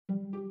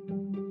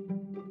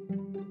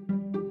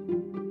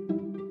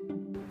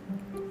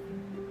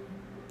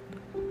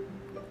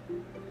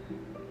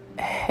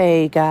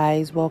Hey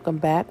guys, welcome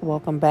back.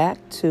 Welcome back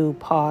to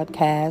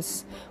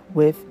Podcasts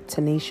with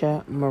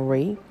Tanisha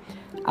Marie.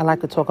 I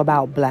like to talk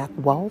about Black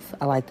wealth.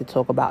 I like to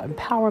talk about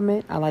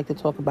empowerment. I like to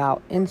talk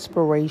about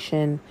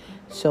inspiration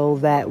so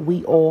that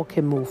we all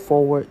can move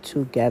forward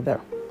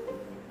together.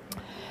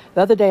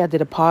 The other day I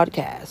did a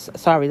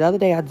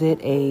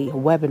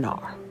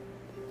webinar.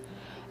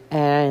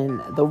 And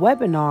the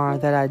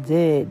webinar that I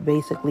did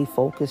basically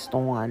focused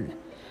on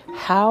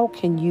how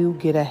can you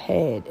get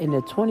ahead in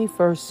the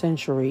 21st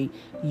century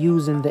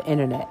using the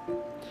internet?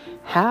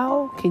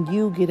 How can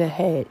you get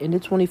ahead in the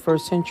 21st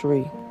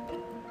century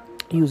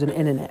using the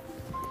internet?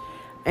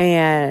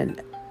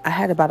 And I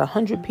had about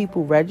 100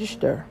 people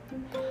register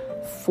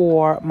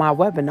for my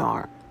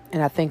webinar.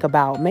 And I think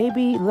about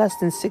maybe less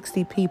than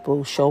 60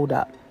 people showed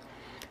up.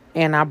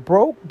 And I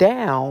broke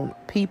down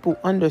people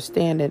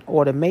understanding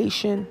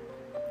automation,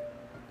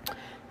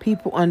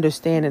 people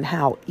understanding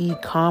how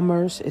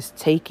e-commerce is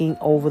taking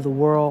over the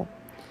world,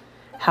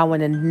 how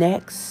in the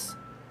next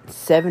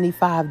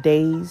 75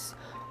 days,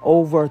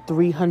 over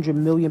 300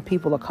 million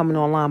people are coming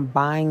online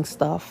buying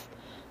stuff,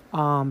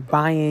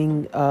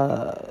 buying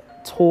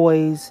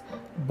toys,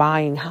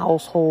 buying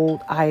household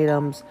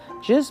items,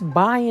 just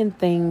buying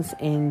things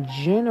in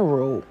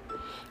general,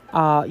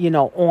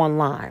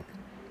 online.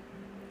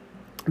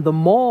 The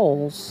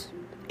malls,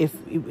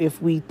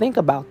 if we think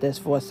about this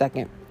for a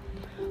second,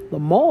 the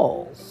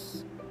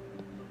malls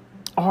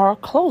are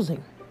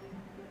closing.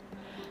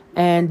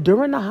 And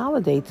during the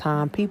holiday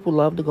time, people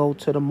love to go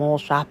to the mall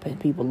shopping.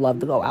 People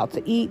love to go out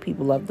to eat.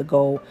 People love to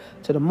go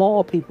to the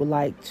mall. People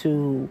like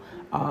to,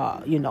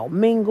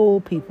 mingle.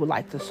 People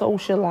like to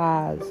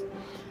socialize.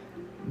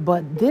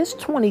 But this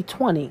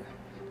 2020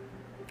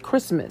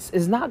 Christmas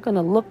is not going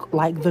to look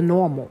like the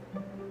normal.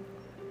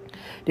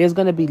 There's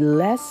going to be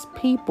less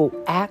people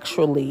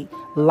actually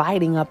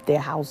lighting up their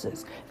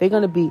houses. There's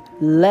going to be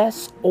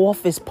less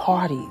office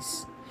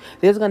parties.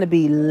 There's going to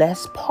be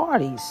less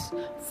parties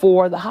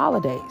for the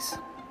holidays.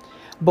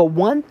 But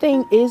one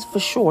thing is for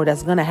sure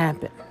that's going to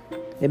happen.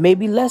 There may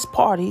be less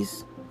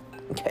parties.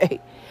 Okay.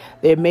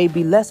 There may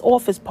be less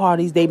office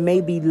parties. There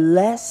may be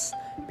less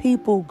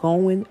people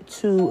going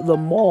to the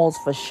malls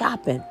for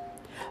shopping.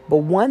 But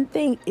one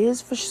thing is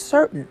for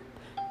certain.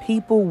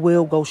 People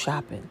will go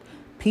shopping.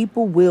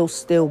 People will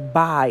still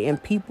buy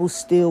and people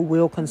still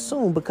will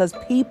consume because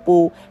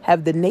people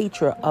have the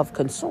nature of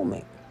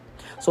consuming.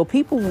 So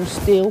people will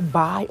still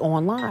buy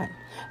online.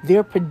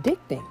 They're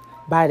predicting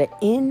by the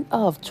end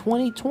of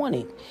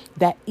 2020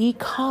 that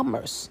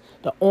e-commerce,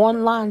 the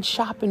online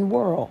shopping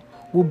world,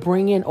 will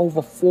bring in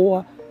over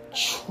 $4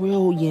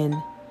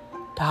 trillion.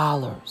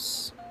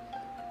 It's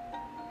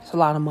a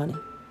lot of money.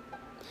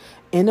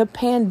 In a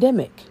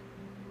pandemic,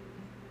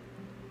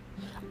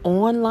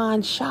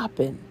 online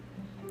shopping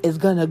is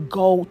going to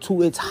go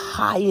to its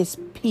highest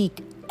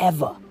peak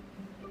ever.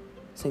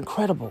 It's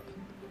incredible.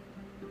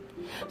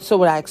 So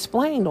what I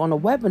explained on the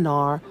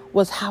webinar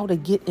was how to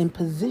get in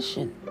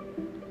position,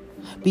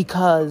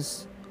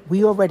 because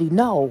we already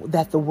know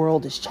that the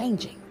world is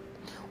changing.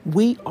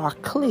 We are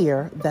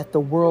clear that the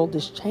world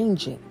is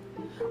changing.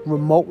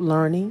 Remote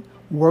learning,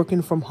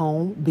 working from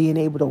home, being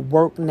able to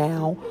work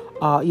now,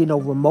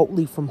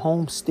 remotely from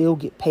home, still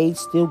get paid,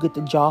 still get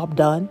the job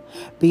done,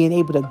 being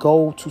able to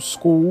go to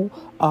school,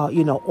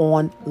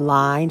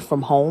 online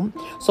from home.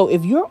 So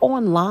if you're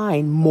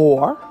online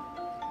more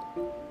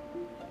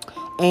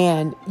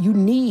and you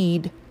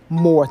need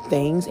more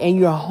things and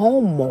you're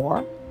home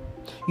more,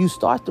 you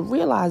start to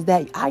realize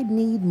that I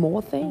need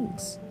more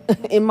things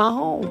in my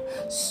home.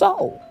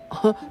 So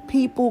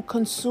people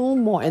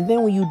consume more. And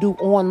then when you do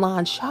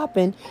online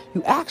shopping,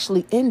 you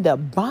actually end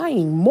up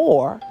buying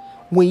more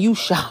when you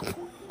shop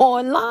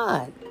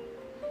online.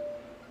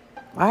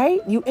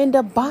 Right? You end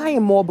up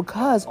buying more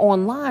because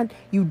online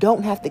you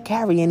don't have to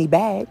carry any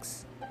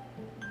bags.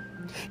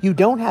 You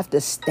don't have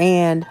to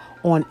stand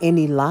on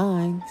any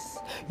lines.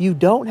 You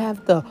don't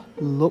have to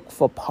look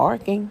for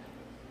parking.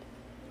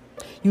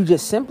 You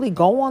just simply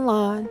go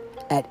online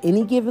at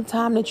any given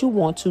time that you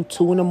want to,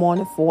 2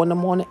 a.m, 4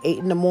 a.m, 8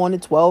 a.m,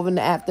 12 in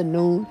the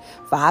afternoon,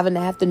 5 in the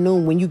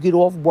afternoon, when you get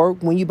off work,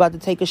 when you about to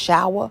take a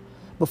shower,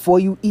 before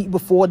you eat,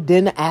 before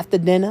dinner, after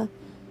dinner.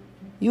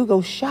 You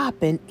go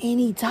shopping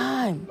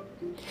anytime.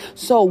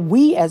 So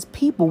we as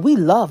people, we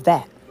love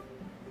that.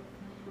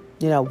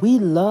 We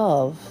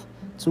love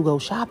to go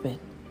shopping,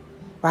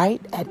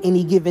 right? At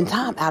any given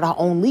time, at our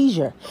own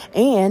leisure.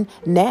 And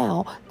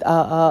now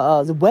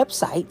the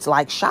websites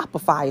like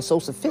Shopify is so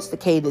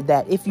sophisticated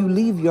that if you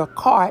leave your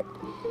cart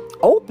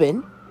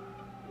open,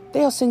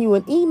 they'll send you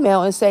an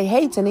email and say,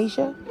 hey,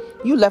 Tanisha,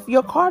 you left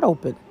your cart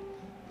open.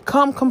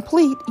 Come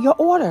complete your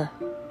order,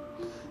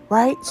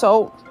 right?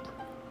 So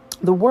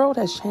the world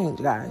has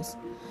changed, guys.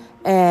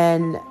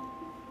 And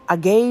I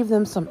gave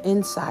them some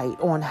insight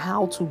on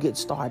how to get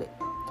started.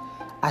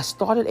 I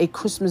started a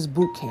Christmas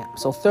boot camp.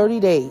 So 30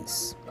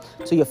 days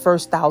to your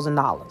first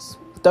 $1,000.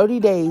 30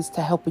 days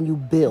to helping you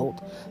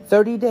build,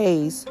 30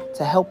 days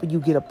to helping you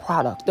get a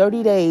product,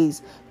 30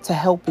 days to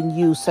helping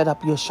you set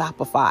up your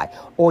Shopify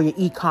or your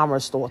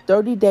e-commerce store,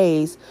 30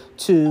 days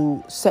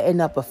to setting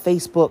up a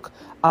Facebook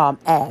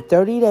ad,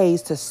 30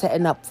 days to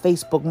setting up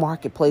Facebook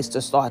Marketplace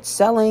to start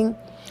selling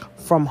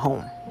from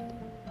home.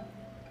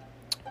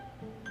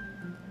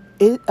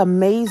 It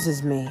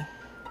amazes me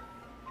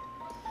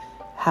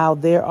how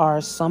there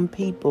are some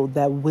people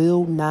that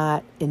will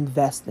not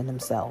invest in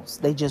themselves.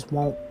 They just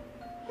won't.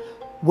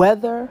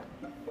 Whether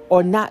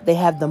or not they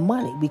have the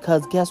money,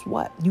 because guess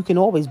what? You can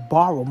always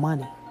borrow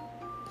money.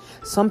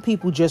 Some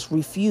people just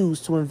refuse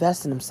to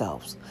invest in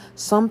themselves.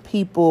 Some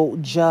people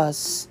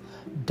just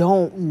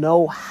don't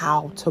know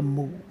how to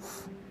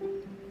move.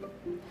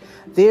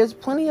 There's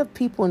plenty of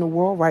people in the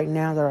world right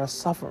now that are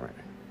suffering.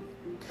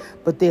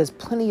 But there's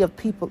plenty of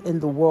people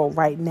in the world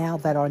right now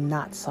that are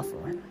not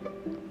suffering.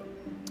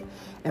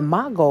 And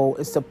my goal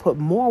is to put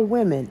more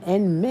women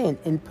and men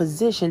in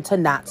position to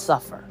not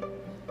suffer.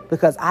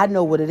 Because I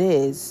know what it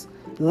is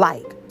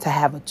like to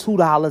have a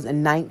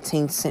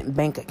 $2.19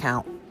 bank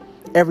account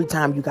every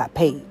time you got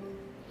paid.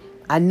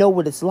 I know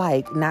what it's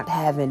like not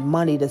having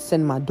money to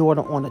send my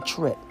daughter on a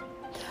trip.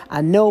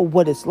 I know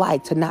what it's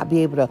like to not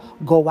be able to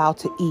go out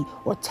to eat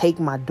or take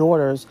my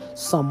daughters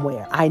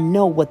somewhere. I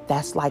know what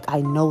that's like. I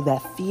know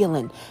that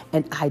feeling.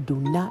 And I do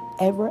not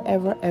ever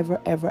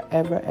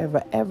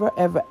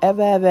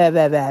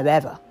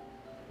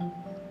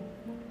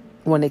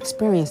want to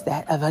experience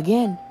that ever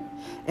again.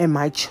 And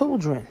my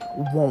children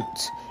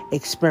won't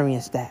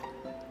experience that.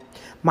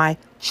 My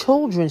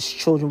children's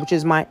children, which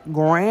is my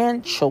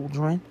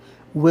grandchildren,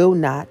 will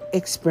not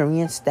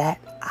experience that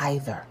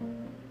either.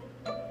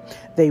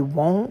 They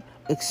won't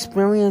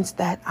experience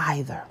that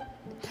either.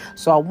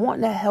 So I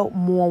want to help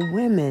more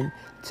women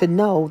to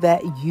know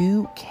that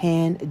you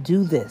can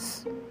do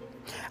this.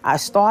 I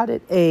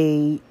started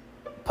a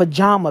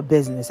pajama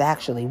business,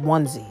 actually,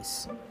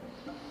 onesies.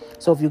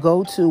 So if you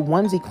go to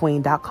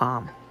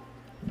onesiequeen.com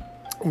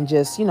and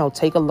just,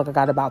 take a look, I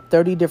got about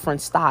 30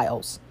 different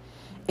styles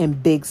in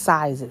big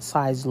sizes,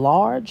 size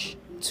large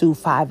to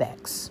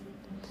 5X.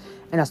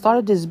 And I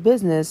started this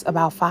business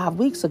about 5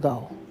 weeks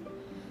ago.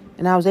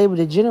 And I was able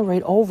to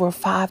generate over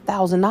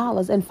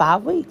 $5,000 in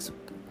 5 weeks.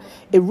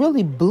 It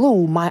really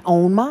blew my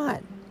own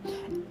mind.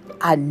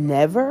 I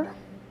never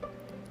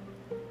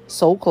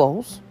sold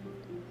clothes.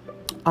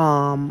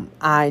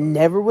 I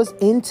never was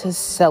into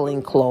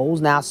selling clothes.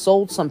 Now, I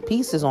sold some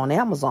pieces on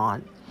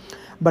Amazon,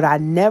 but I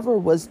never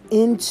was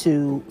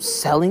into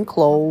selling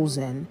clothes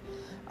and,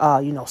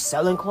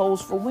 selling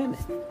clothes for women.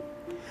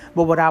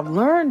 But what I've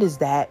learned is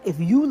that if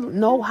you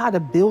know how to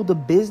build a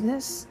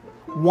business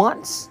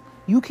once,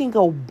 you can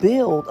go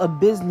build a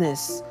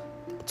business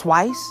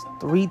twice,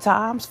 3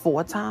 times,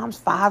 4 times,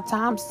 5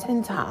 times,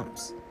 10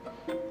 times.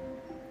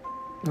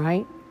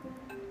 Right?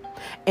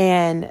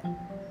 And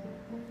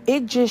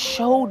it just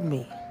showed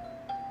me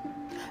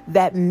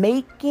that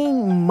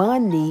making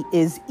money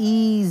is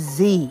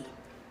easy.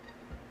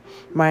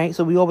 Right?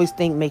 So we always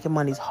think making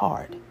money is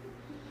hard.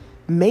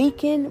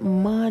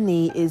 Making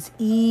money is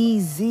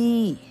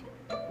easy.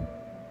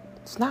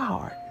 It's not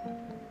hard.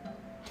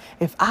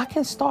 If I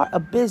can start a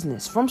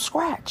business from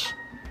scratch,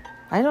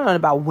 I don't know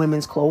about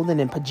women's clothing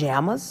and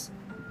pajamas.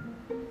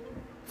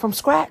 From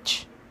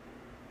scratch.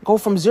 Go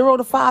from $0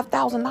 to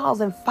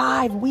 $5,000 in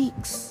 5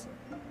 weeks.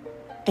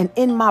 And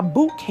in my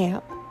boot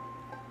camp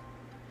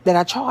that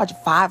I charge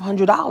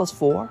 $500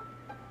 for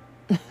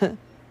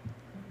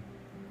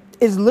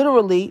is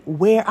literally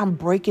where I'm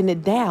breaking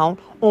it down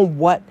on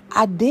what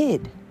I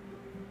did.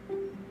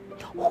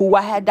 Who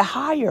I had to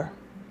hire.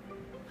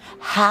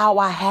 How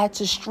I had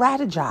to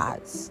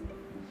strategize.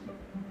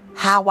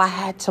 How I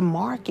had to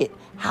market,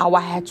 how I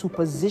had to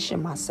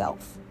position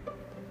myself.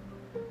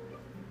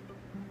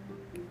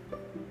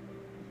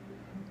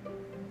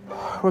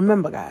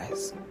 Remember,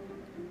 guys,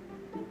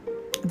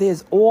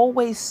 there's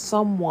always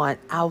someone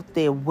out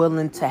there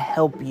willing to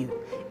help you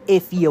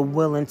if you're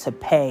willing to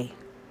pay.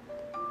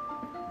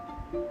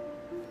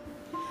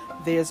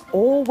 There's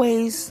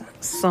always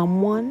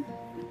someone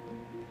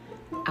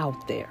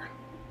out there.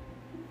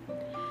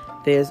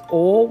 There's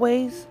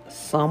always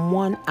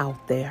someone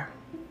out there.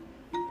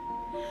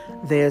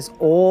 There's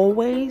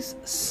always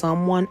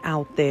someone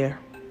out there.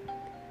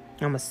 I'm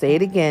going to say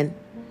it again.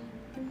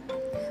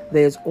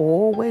 There's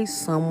always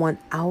someone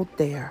out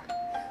there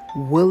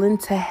willing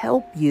to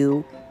help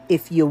you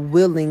if you're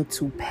willing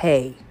to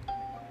pay.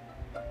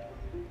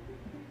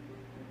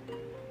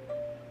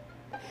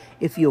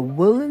 If you're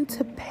willing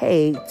to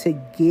pay to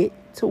get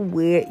to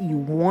where you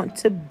want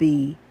to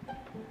be,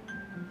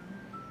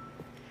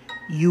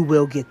 you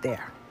will get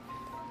there.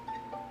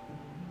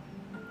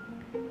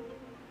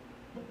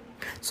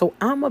 So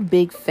I'm a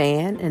big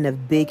fan and a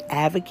big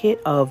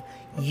advocate of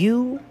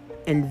you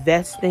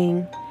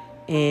investing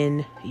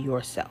in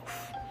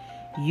yourself.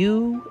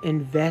 You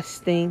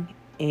investing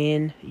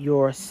in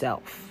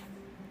yourself.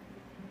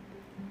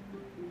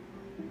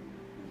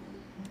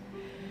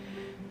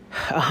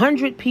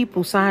 100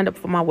 people signed up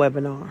for my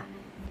webinar.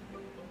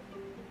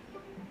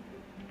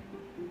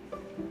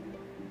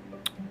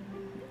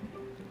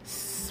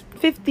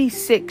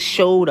 56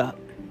 showed up.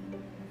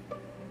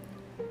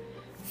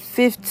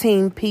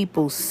 15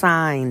 people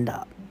signed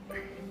up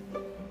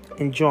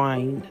and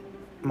joined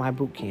my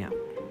boot camp.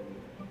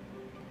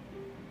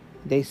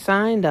 They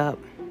signed up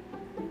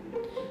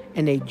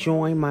and they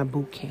joined my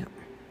boot camp.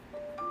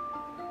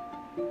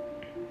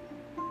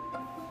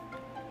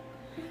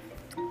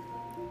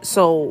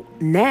 So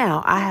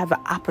now I have an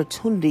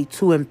opportunity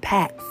to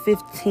impact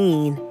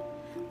 15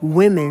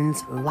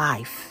 women's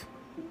life.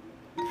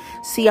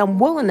 See, I'm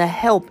willing to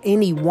help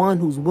anyone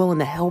who's willing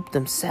to help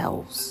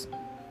themselves.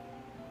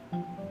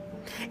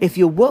 If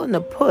you're willing to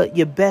put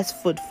your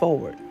best foot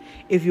forward,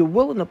 if you're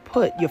willing to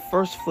put your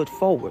first foot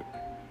forward,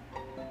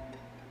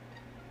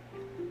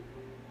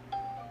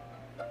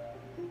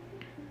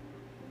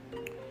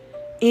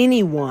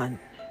 anyone,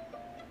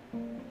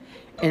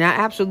 and I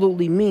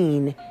absolutely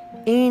mean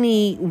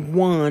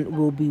anyone,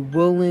 will be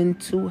willing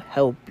to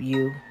help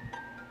you.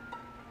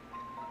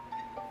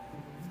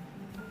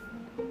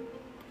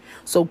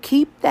 So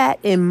keep that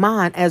in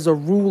mind as a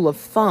rule of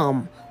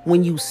thumb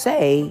when you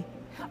say,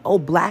 oh,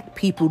 black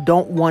people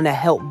don't want to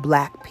help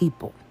black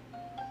people.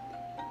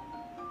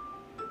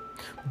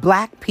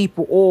 Black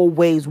people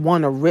always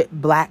want to rip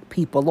black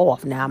people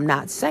off. Now, I'm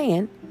not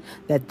saying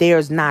that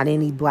there's not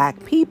any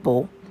black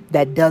people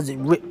that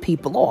doesn't rip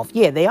people off.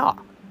 Yeah, they are.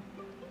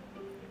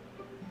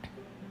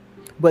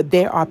 But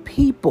there are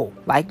people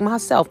like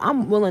myself.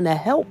 I'm willing to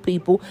help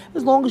people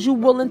as long as you're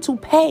willing to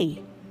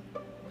pay.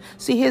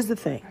 See, here's the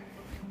thing.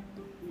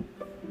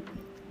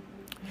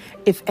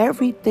 If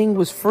everything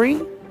was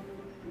free,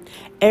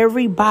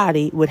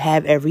 everybody would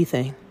have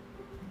everything.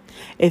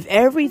 If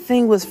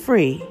everything was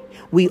free,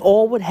 we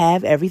all would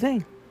have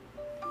everything.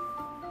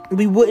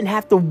 We wouldn't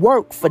have to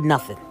work for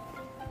nothing.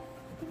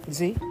 You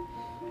see?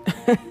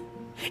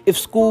 If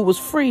school was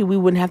free, we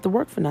wouldn't have to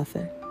work for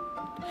nothing.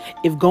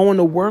 If going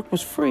to work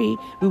was free,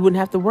 we wouldn't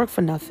have to work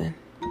for nothing.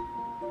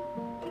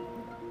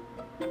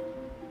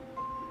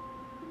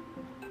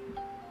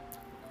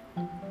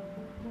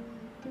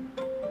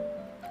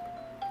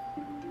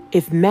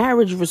 If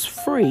marriage was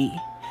free,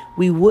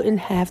 we wouldn't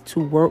have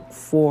to work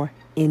for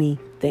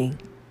anything.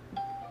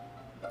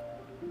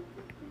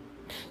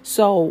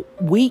 So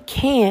we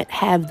can't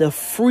have the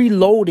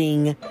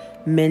freeloading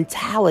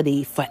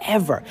mentality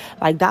forever.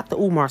 Like Dr.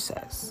 Umar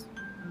says.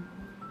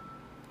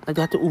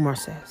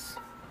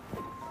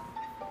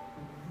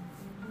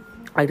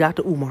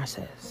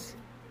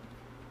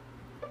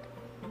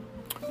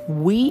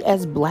 We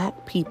as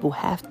black people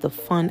have to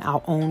fund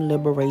our own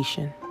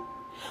liberation.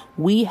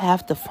 We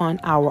have to fund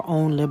our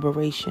own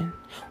liberation.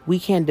 We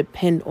can't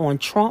depend on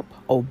Trump,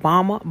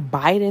 Obama,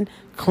 Biden,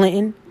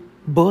 Clinton,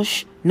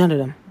 Bush, none of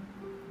them.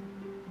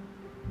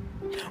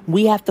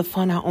 We have to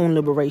fund our own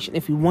liberation.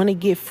 If we want to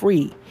get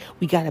free,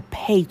 we got to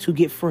pay to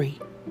get free.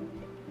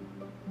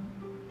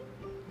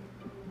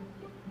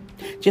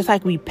 Just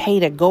like we pay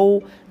to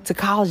go to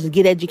college to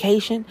get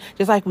education,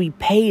 just like we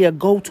pay to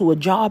go to a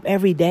job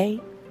every day,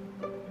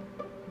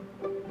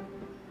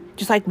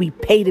 just like we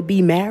pay to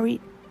be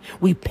married,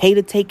 we pay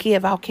to take care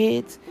of our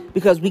kids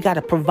because we got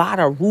to provide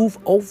a roof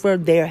over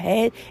their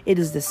head. It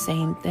is the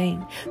same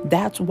thing.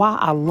 That's why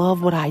I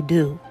love what I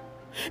do,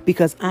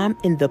 because I'm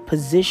in the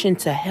position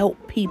to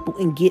help people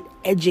and get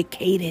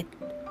educated.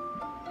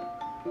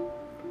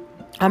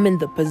 I'm in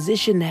the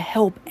position to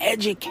help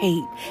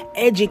educate.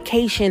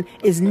 Education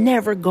is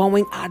never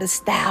going out of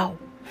style.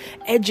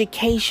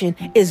 Education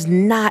is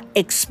not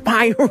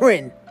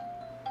expiring.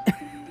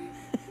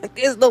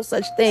 There's no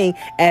such thing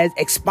as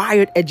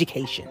expired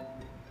education,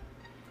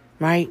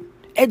 right?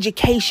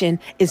 Education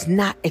is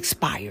not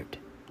expired.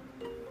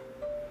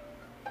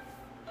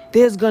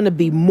 There's going to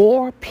be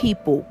more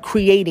people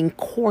creating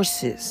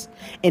courses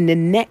in the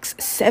next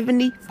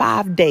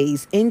 75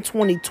 days in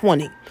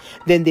 2020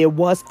 than there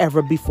was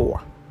ever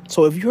before.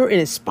 So if you're an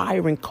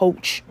aspiring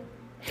coach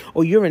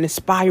or you're an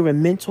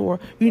aspiring mentor,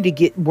 you need to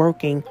get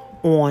working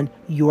on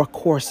your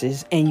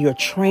courses and your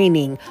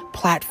training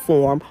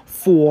platform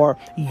for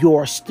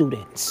your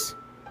students.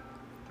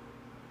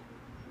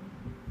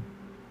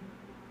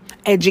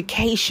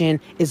 Education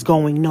is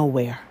going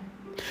nowhere.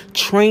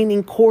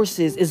 Training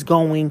courses is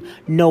going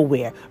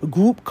nowhere.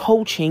 Group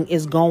coaching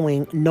is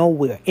going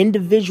nowhere.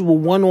 Individual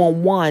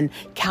one-on-one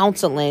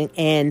counseling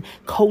and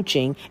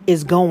coaching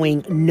is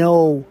going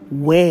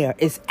nowhere.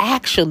 It's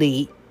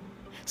actually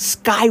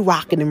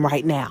skyrocketing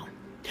right now,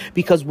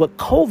 because what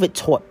COVID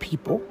taught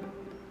people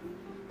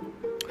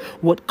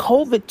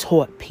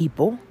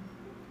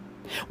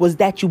was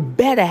that you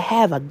better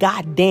have a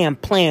goddamn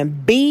plan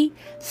B,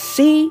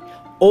 C,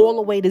 all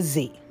the way to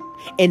Z.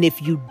 And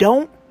if you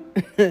don't,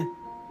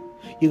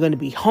 you're going to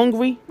be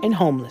hungry and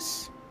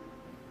homeless.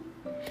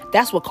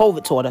 That's what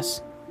COVID taught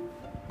us.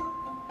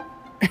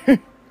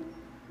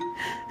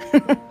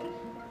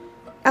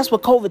 That's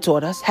what COVID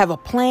taught us. Have a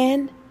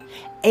plan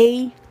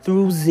A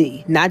through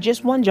Z. Not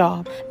just one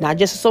job, not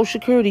just a social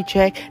security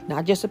check,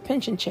 not just a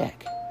pension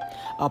check.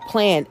 A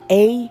plan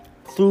A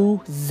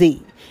through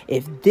Z.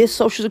 If this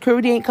Social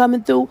Security ain't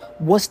coming through,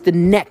 what's the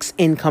next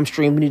income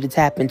stream we need to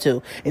tap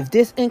into? If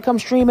this income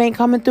stream ain't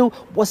coming through,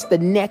 what's the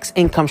next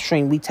income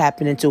stream we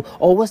tapping into?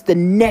 Or what's the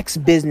next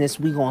business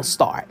we gonna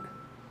start?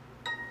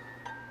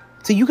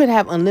 So you can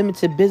have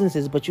unlimited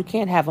businesses, but you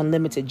can't have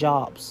unlimited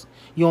jobs.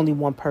 You're only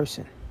one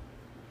person.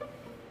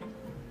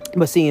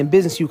 But see, in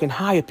business, you can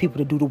hire people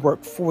to do the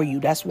work for you.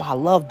 That's why I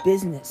love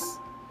business.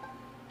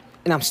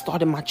 And I'm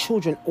starting my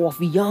children off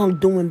young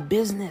doing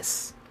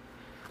business,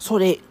 so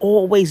they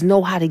always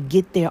know how to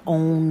get their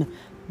own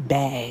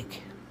bag.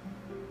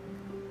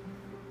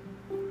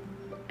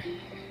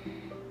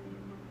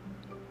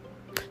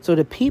 So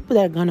the people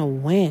that are going to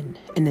win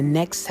in the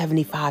next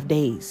 75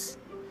 days,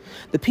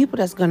 the people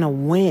that's going to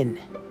win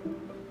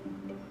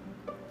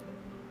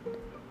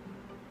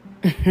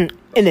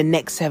in the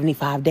next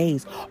 75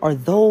 days are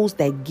those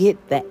that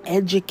get the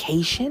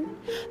education,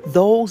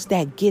 those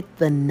that get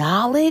the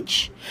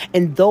knowledge,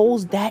 and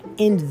those that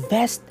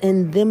invest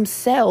in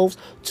themselves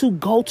to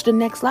go to the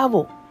next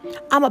level.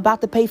 I'm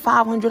about to pay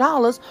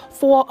 $500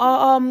 for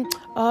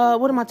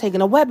what am I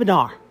taking? A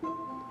webinar.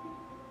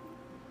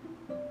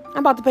 I'm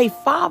about to pay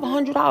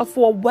 $500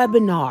 for a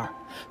webinar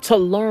to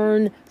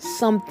learn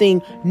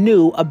something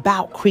new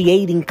about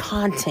creating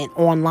content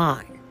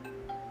online.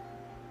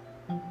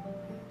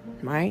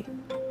 Right?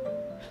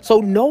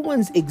 So no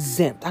one's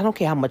exempt. I don't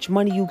care how much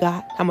money you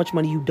got, how much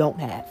money you don't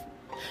have.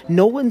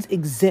 No one's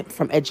exempt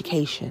from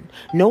education.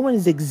 No one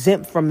is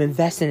exempt from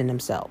investing in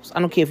themselves. I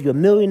don't care if you're a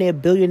millionaire,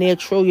 billionaire,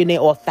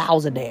 trillionaire, or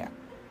thousandaire,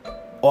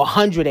 or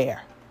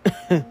hundredaire.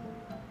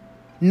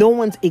 No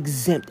one's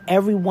exempt.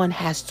 Everyone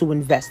has to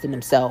invest in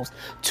themselves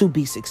to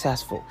be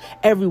successful.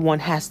 Everyone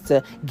has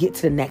to get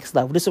to the next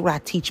level. This is what I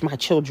teach my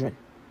children.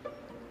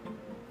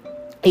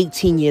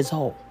 18 years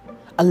old.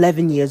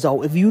 11 years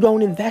old. If you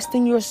don't invest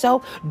in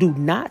yourself, do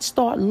not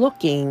start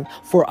looking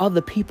for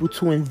other people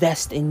to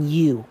invest in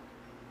you.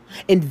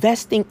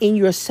 Investing in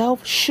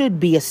yourself should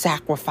be a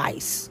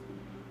sacrifice.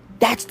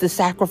 That's the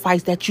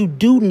sacrifice that you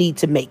do need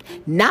to make.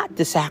 Not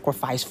the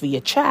sacrifice for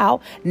your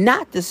child,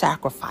 not the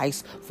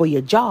sacrifice for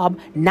your job,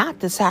 not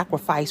the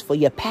sacrifice for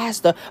your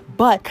pastor,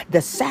 but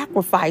the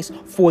sacrifice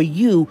for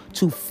you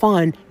to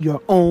fund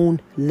your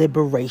own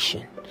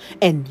liberation.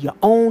 And your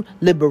own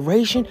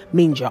liberation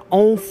means your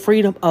own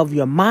freedom of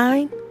your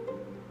mind,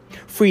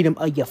 freedom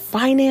of your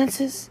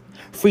finances,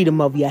 freedom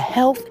of your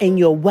health and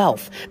your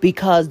wealth.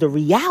 Because the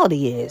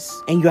reality is,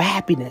 and your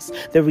happiness,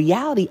 the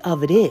reality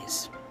of it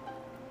is,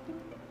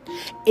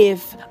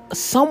 if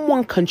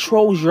someone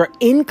controls your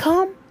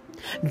income,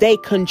 they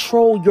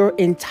control your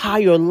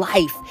entire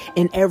life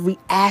in every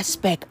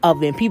aspect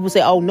of it. And people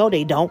say, oh, no,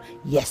 they don't.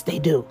 Yes, they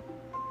do.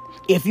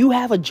 If you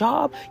have a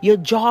job, your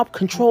job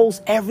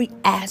controls every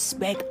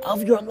aspect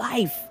of your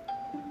life.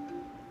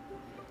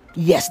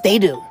 Yes, they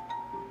do.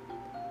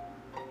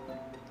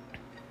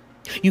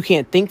 You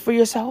can't think for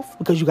yourself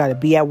because you got to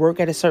be at work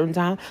at a certain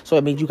time. So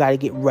it means you got to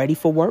get ready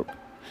for work.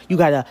 You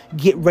got to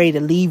get ready to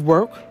leave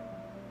work.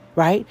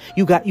 Right?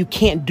 You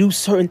can't do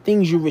certain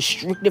things. You're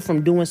restricted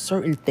from doing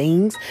certain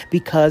things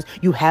because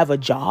you have a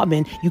job,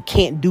 and you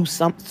can't do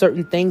some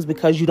certain things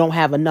because you don't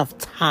have enough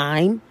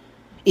time.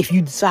 If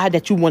you decide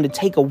that you want to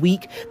take a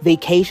week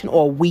vacation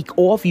or a week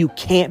off, you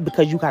can't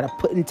because you got to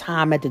put in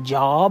time at the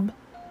job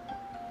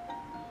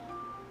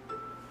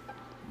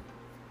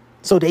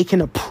so they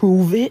can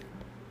approve it.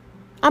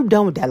 I'm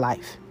done with that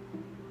life.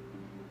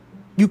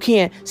 You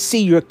can't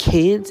see your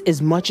kids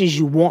as much as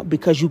you want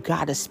because you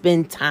got to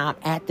spend time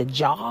at the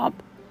job.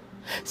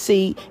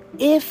 See,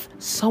 if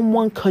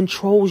someone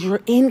controls your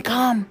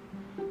income,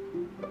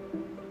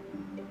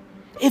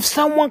 if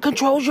someone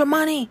controls your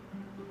money,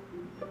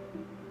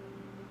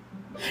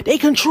 they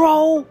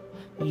control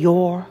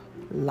your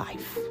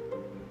life.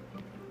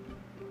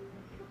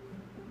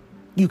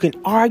 You can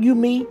argue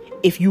me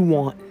if you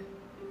want.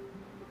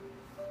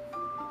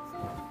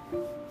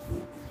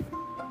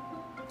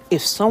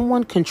 If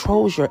someone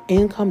controls your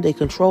income, they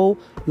control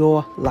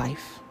your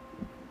life.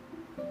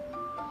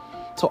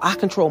 So I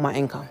control my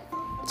income.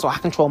 So I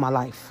control my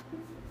life.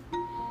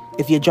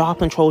 If your job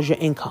controls your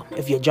income,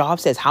 if your job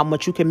says how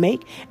much you can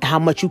make and how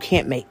much you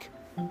can't make,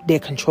 they're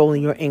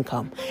controlling your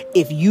income.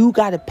 If you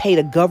got to pay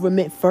the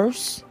government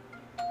first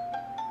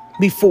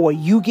before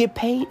you get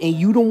paid and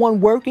you the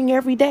one working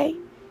every day,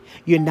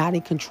 you're not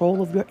in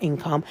control of your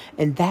income,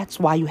 and that's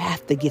why you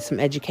have to get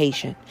some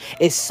education.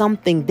 It's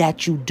something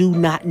that you do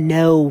not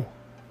know.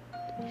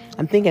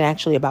 I'm thinking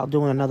actually about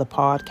doing another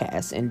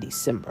podcast in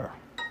December.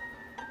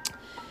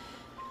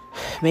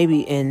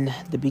 Maybe in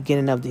the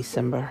beginning of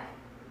December.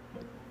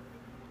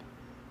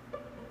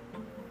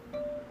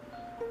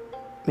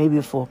 Maybe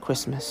before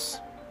Christmas.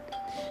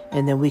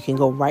 And then we can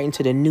go right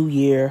into the new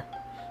year,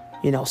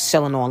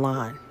 selling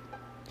online.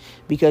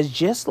 Because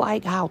just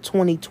like how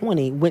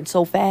 2020 went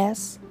so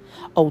fast,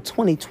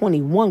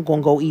 2021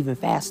 gonna go even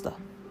faster.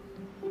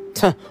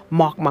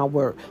 Mark my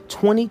word.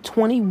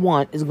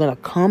 2021 is gonna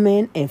come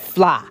in and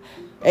fly.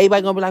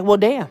 Everybody gonna be like, well,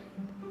 damn.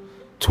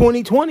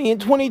 2020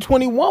 and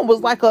 2021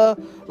 was like a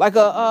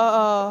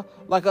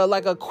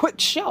quick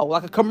show,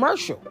 like a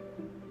commercial.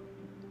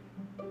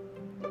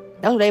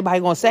 That's what everybody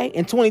gonna say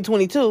in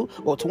 2022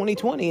 or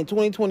 2020 and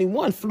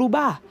 2021 flew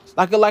by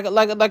like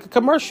a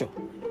commercial.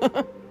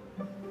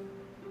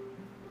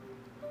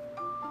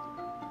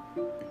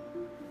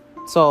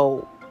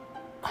 So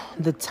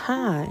the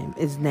time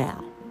is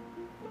now.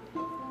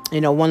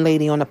 One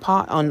lady on the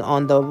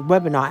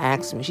webinar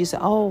asked me. She said,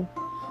 "Oh,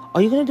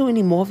 are you gonna do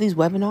any more of these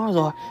webinars,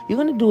 or are you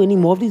gonna do any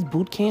more of these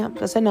boot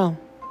camps?" I said, "No."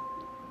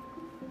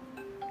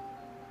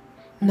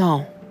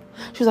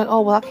 She was like,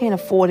 "Oh, well, I can't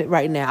afford it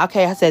right now."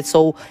 Okay, I said,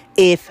 "So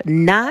if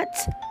not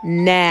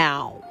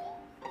now,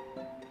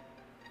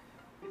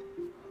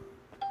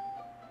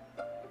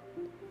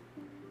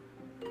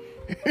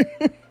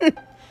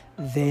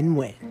 then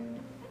when?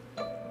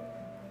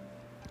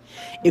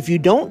 If you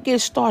don't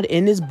get started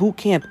in this boot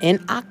camp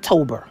in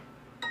October,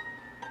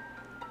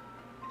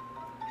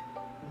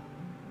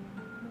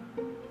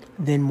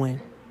 then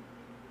when?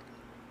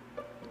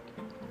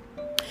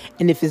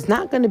 And if it's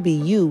not going to be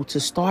you to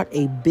start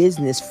a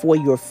business for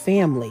your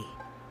family,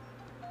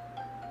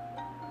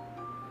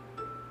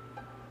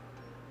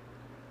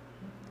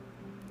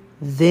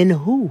 then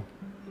who?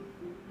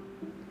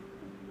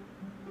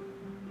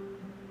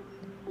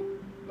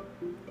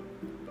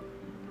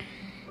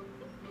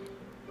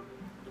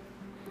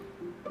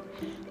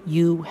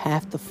 You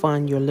have to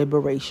fund your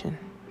liberation.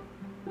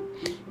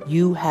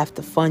 You have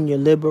to fund your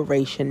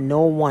liberation.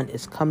 No one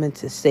is coming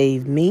to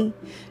save me.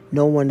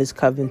 No one is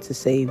coming to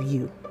save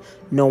you.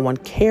 No one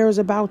cares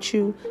about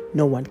you.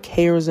 No one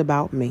cares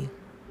about me.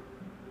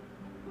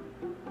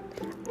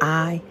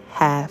 I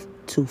have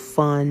to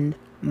fund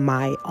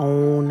my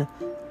own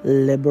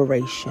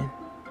liberation.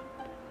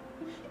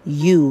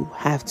 You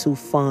have to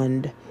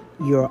fund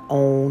your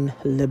own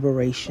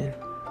liberation.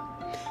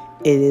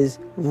 It is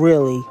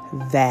really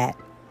that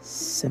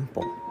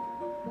simple.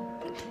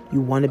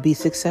 You want to be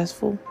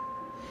successful?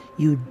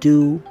 You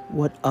do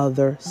what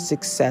other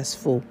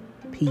successful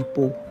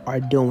people are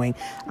doing.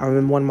 I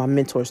remember one of my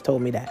mentors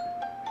told me that.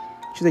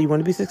 She said, "You want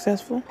to be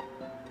successful?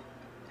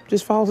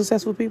 Just follow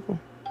successful people.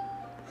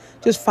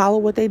 Just follow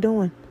what they're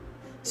doing.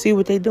 See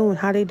what they're doing,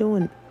 how they're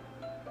doing,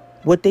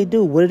 what they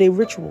do. What are their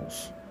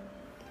rituals?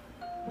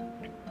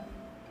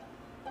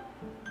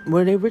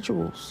 What are their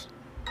rituals?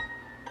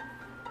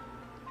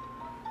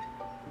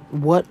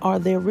 What are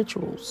their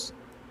rituals?"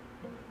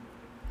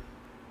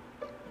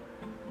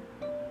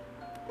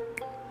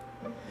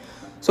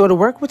 So to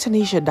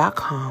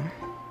workwithtanisha.com,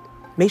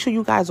 make sure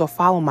you guys are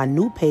following my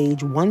new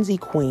page, Onesie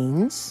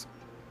Queens,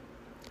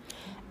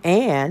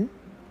 and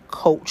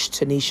Coach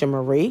Tanisha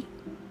Marie.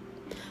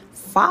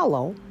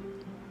 Follow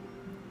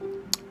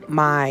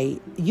my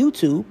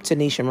YouTube,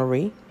 Tanisha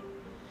Marie,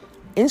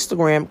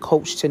 Instagram,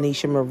 Coach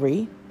Tanisha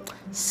Marie,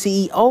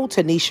 CEO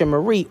Tanisha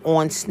Marie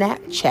on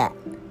Snapchat,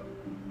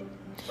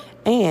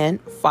 and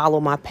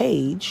follow my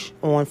page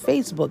on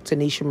Facebook,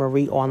 Tanisha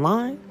Marie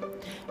Online,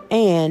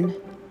 and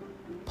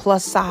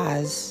plus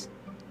size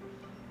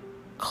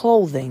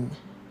clothing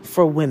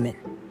for women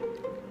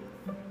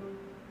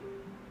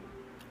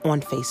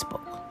on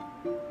Facebook.